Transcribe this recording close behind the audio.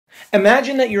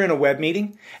Imagine that you're in a web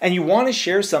meeting and you want to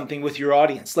share something with your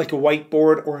audience, like a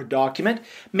whiteboard or a document.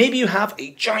 Maybe you have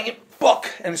a giant book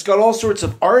and it's got all sorts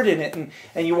of art in it,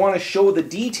 and you want to show the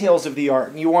details of the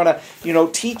art, and you want to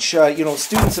teach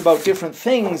students about different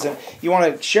things, and you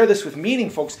want to share this with meeting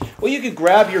folks. Well, you could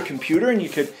grab your computer and you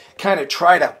could kind of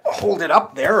try to hold it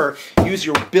up there or use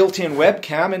your built-in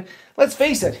webcam, and let's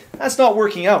face it, that's not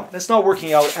working out. That's not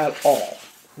working out at all.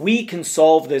 We can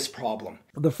solve this problem.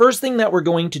 The first thing that we're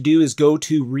going to do is go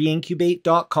to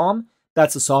reincubate.com.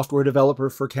 That's a software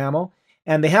developer for Camo.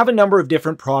 And they have a number of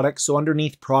different products. So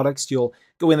underneath products, you'll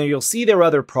go in there, you'll see there are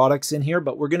other products in here,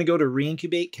 but we're going to go to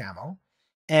Reincubate Camo.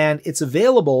 And it's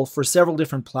available for several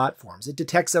different platforms. It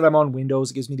detects that I'm on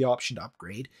Windows. It gives me the option to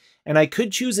upgrade. And I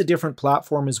could choose a different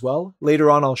platform as well.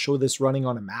 Later on, I'll show this running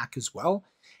on a Mac as well.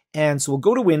 And so we'll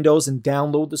go to Windows and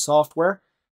download the software.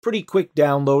 Pretty quick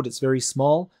download. It's very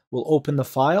small. We'll open the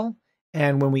file.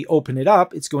 And when we open it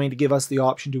up, it's going to give us the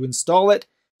option to install it.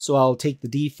 So I'll take the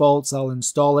defaults, I'll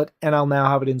install it, and I'll now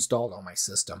have it installed on my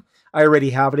system. I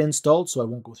already have it installed, so I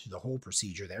won't go through the whole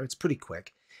procedure there. It's pretty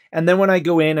quick. And then when I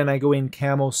go in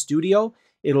Camo Studio,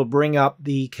 it'll bring up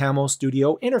the Camo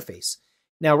Studio interface.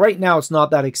 Now, right now, it's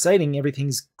not that exciting.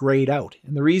 Everything's grayed out.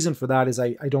 And the reason for that is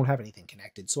I don't have anything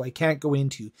connected. So I can't go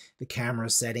into the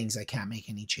camera settings. I can't make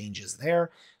any changes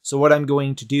there. So what I'm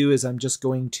going to do is I'm just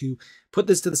going to put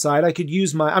this to the side. I'm going to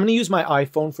use my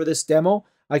iPhone for this demo.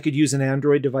 I could use an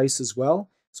Android device as well.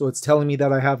 So it's telling me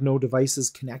that I have no devices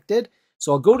connected.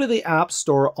 So I'll go to the App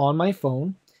Store on my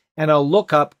phone and I'll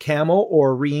look up Camo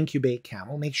or Reincubate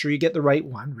Camo. Make sure you get the right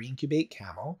one, Reincubate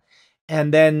Camo.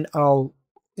 And then I'll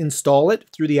install it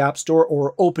through the App Store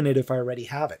or open it if I already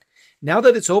have it. Now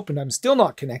that it's opened, I'm still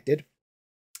not connected.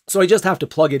 So I just have to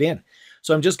plug it in.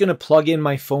 So I'm just going to plug in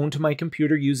my phone to my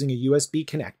computer using a USB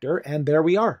connector. And there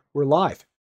we are. We're live.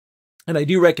 And I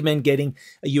do recommend getting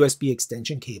a USB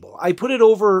extension cable. I put it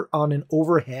over on an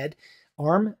overhead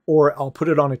arm, or I'll put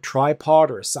it on a tripod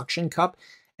or a suction cup,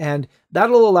 and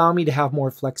that'll allow me to have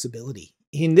more flexibility.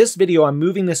 In this video, I'm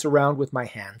moving this around with my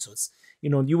hand, so it's,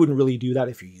 you wouldn't really do that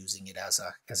if you're using it as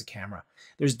a camera.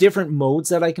 There's different modes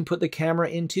that I can put the camera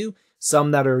into,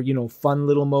 some that are, fun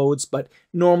little modes, but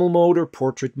normal mode or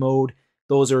portrait mode,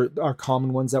 those are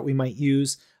common ones that we might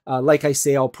use. Like I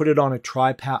say, I'll put it on a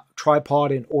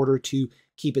tripod in order to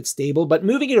keep it stable, but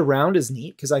moving it around is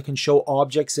neat because I can show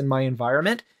objects in my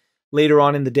environment. Later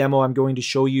on in the demo, I'm going to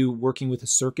show you working with a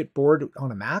circuit board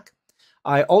on a Mac.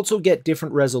 I also get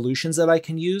different resolutions that I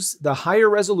can use. The higher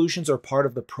resolutions are part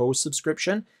of the Pro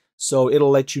subscription, so it'll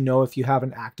let you know if you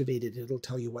haven't activated it. It'll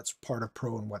tell you what's part of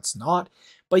Pro and what's not.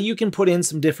 But you can put in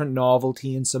some different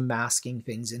novelty and some masking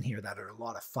things in here that are a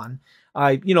lot of fun.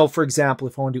 For example,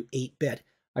 if I want to do 8-bit,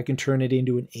 I can turn it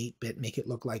into an 8-bit, make it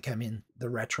look like I'm in the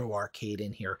retro arcade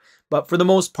in here. But for the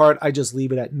most part, I just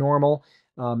leave it at normal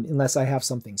unless I have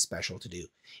something special to do.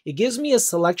 It gives me a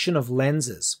selection of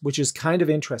lenses, which is kind of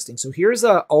interesting. So here's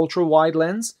an ultra-wide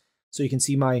lens. So you can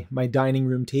see my dining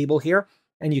room table here.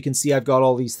 And you can see I've got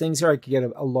all these things here. I can get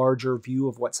a larger view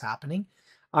of what's happening.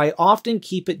 I often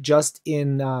keep it just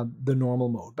in the normal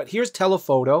mode. But here's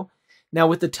telephoto. Now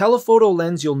with the telephoto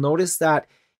lens, you'll notice that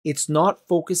it's not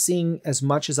focusing as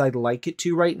much as I'd like it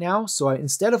to right now. So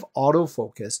instead of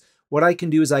autofocus, what I can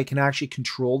do is I can actually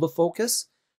control the focus.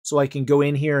 So I can go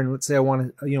in here and let's say I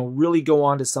want to, really go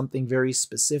on to something very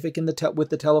specific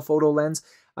with the telephoto lens.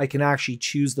 I can actually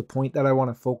choose the point that I want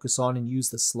to focus on and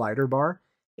use the slider bar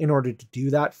in order to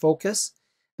do that focus.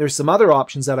 There's some other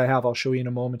options that I have I'll show you in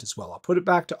a moment as well. I'll put it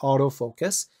back to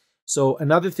autofocus. So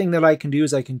another thing that I can do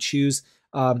is I can choose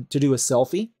to do a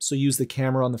selfie. So use the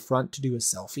camera on the front to do a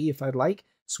selfie if I'd like.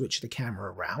 Switch the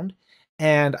camera around.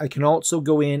 And I can also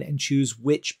go in and choose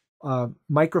which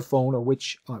microphone or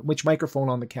which microphone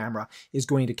on the camera is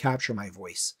going to capture my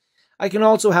voice. I can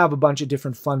also have a bunch of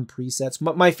different fun presets.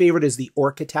 My favorite is the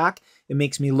Orc Attack. It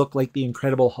makes me look like the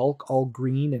Incredible Hulk, all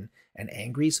green and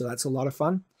angry, so that's a lot of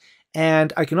fun.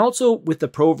 And I can also, with the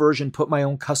Pro version, put my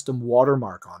own custom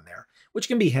watermark on there, which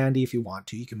can be handy if you want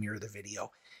to. You can mirror the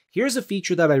video. Here's a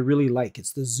feature that I really like.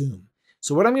 It's the zoom.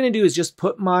 So what I'm going to do is just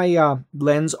put my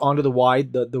lens onto the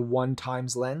wide, the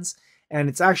 1x lens, and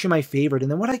it's actually my favorite.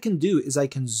 And then what I can do is I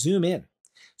can zoom in.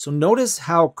 So notice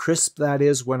how crisp that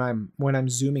is when I'm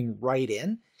zooming right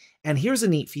in. And here's a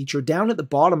neat feature. Down at the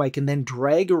bottom, I can then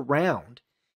drag around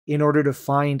in order to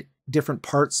find different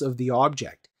parts of the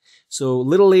object. So a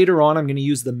little later on, I'm going to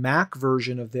use the Mac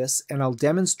version of this, and I'll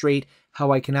demonstrate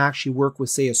how I can actually work with,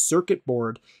 say, a circuit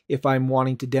board if I'm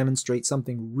wanting to demonstrate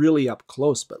something really up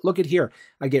close. But look at here.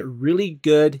 I get really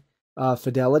good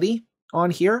fidelity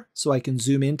on here, so I can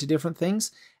zoom into different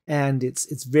things. and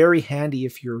it's very handy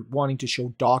if you're wanting to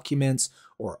show documents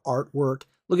or artwork.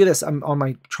 Look at this. I'm on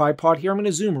my tripod here. I'm going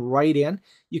to zoom right in.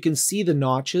 You can see the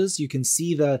notches. You can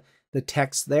see the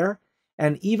text there.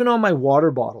 And even on my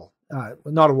water bottle,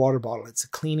 not a water bottle, it's a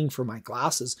cleaning for my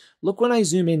glasses. Look, when I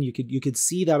zoom in, you could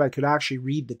see that I could actually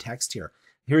read the text here.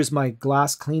 Here's my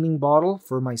glass cleaning bottle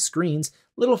for my screens,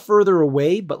 a little further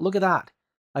away, but look at that.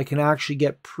 I can actually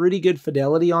get pretty good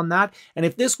fidelity on that. And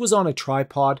if this was on a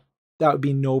tripod, that would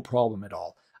be no problem at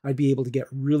all. I'd be able to get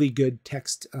really good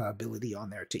text ability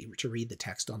on there to read the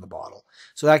text on the bottle.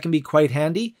 So that can be quite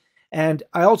handy. And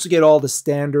I also get all the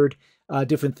standard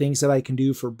different things that I can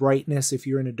do for brightness if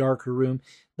you're in a darker room.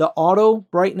 The auto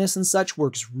brightness and such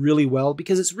works really well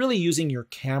because it's really using your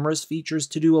camera's features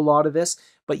to do a lot of this,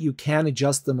 but you can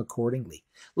adjust them accordingly.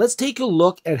 Let's take a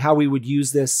look at how we would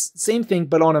use this same thing,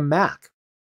 but on a Mac.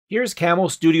 Here's Camo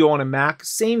Studio on a Mac,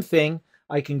 same thing.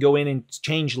 I can go in and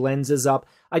change lenses up.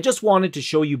 I just wanted to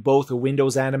show you both a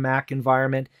Windows and a Mac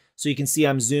environment. So you can see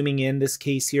I'm zooming in this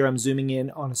case here. I'm zooming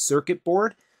in on a circuit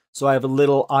board. So I have a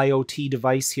little IoT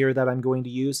device here that I'm going to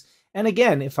use. And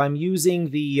again, if I'm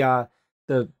using the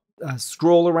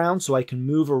scroll around so I can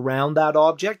move around that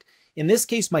object, in this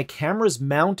case, my camera's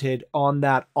mounted on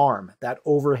that arm, that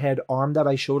overhead arm that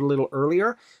I showed a little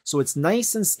earlier. So it's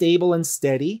nice and stable and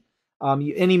steady.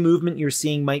 Any movement you're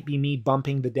seeing might be me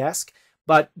bumping the desk,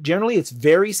 but generally it's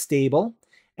very stable.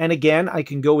 And again, I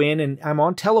can go in and I'm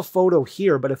on telephoto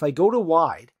here, but if I go to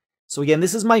wide, so again,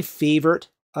 this is my favorite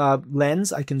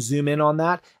lens. I can zoom in on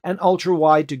that, and ultra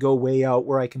wide to go way out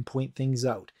where I can point things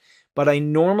out. But I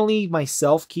normally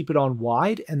myself keep it on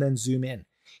wide and then zoom in.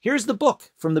 Here's the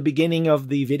book from the beginning of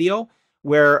the video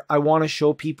where I want to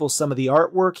show people some of the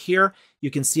artwork here.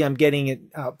 You can see I'm getting it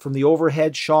from the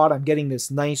overhead shot. I'm getting this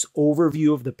nice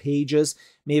overview of the pages.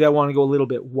 Maybe I want to go a little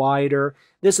bit wider.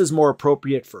 This is more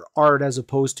appropriate for art as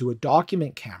opposed to a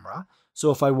document camera. So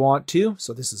if I want to,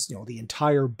 so this is, the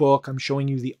entire book, I'm showing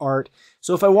you the art.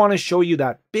 So if I want to show you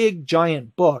that big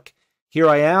giant book, here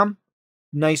I am,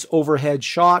 nice overhead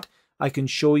shot. I can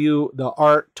show you the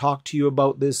art, talk to you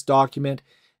about this document.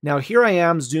 Now here I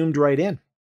am zoomed right in.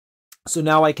 So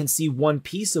now I can see one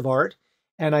piece of art,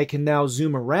 and I can now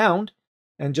zoom around,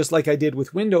 and just like I did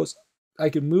with Windows, I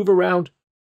can move around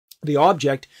the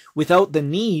object without the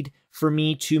need for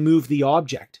me to move the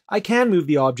object. I can move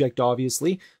the object,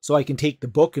 obviously, so I can take the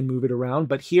book and move it around,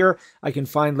 but here I can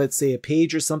find, let's say, a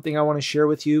page or something I want to share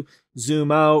with you,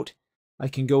 zoom out, I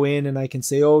can go in and I can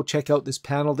say, oh, check out this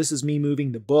panel. This is me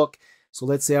moving the book. So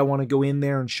let's say I want to go in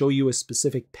there and show you a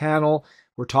specific panel.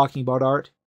 We're talking about art.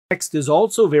 Text is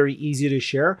also very easy to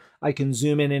share. I can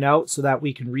zoom in and out so that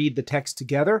we can read the text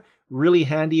together. Really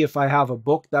handy if I have a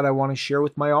book that I want to share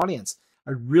with my audience.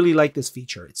 I really like this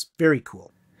feature. It's very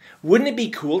cool. Wouldn't it be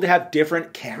cool to have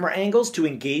different camera angles to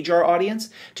engage our audience,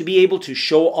 to be able to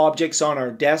show objects on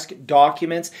our desk,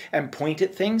 documents, and point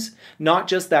at things? Not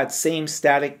just that same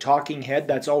static talking head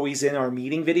that's always in our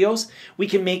meeting videos. We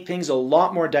can make things a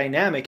lot more dynamic.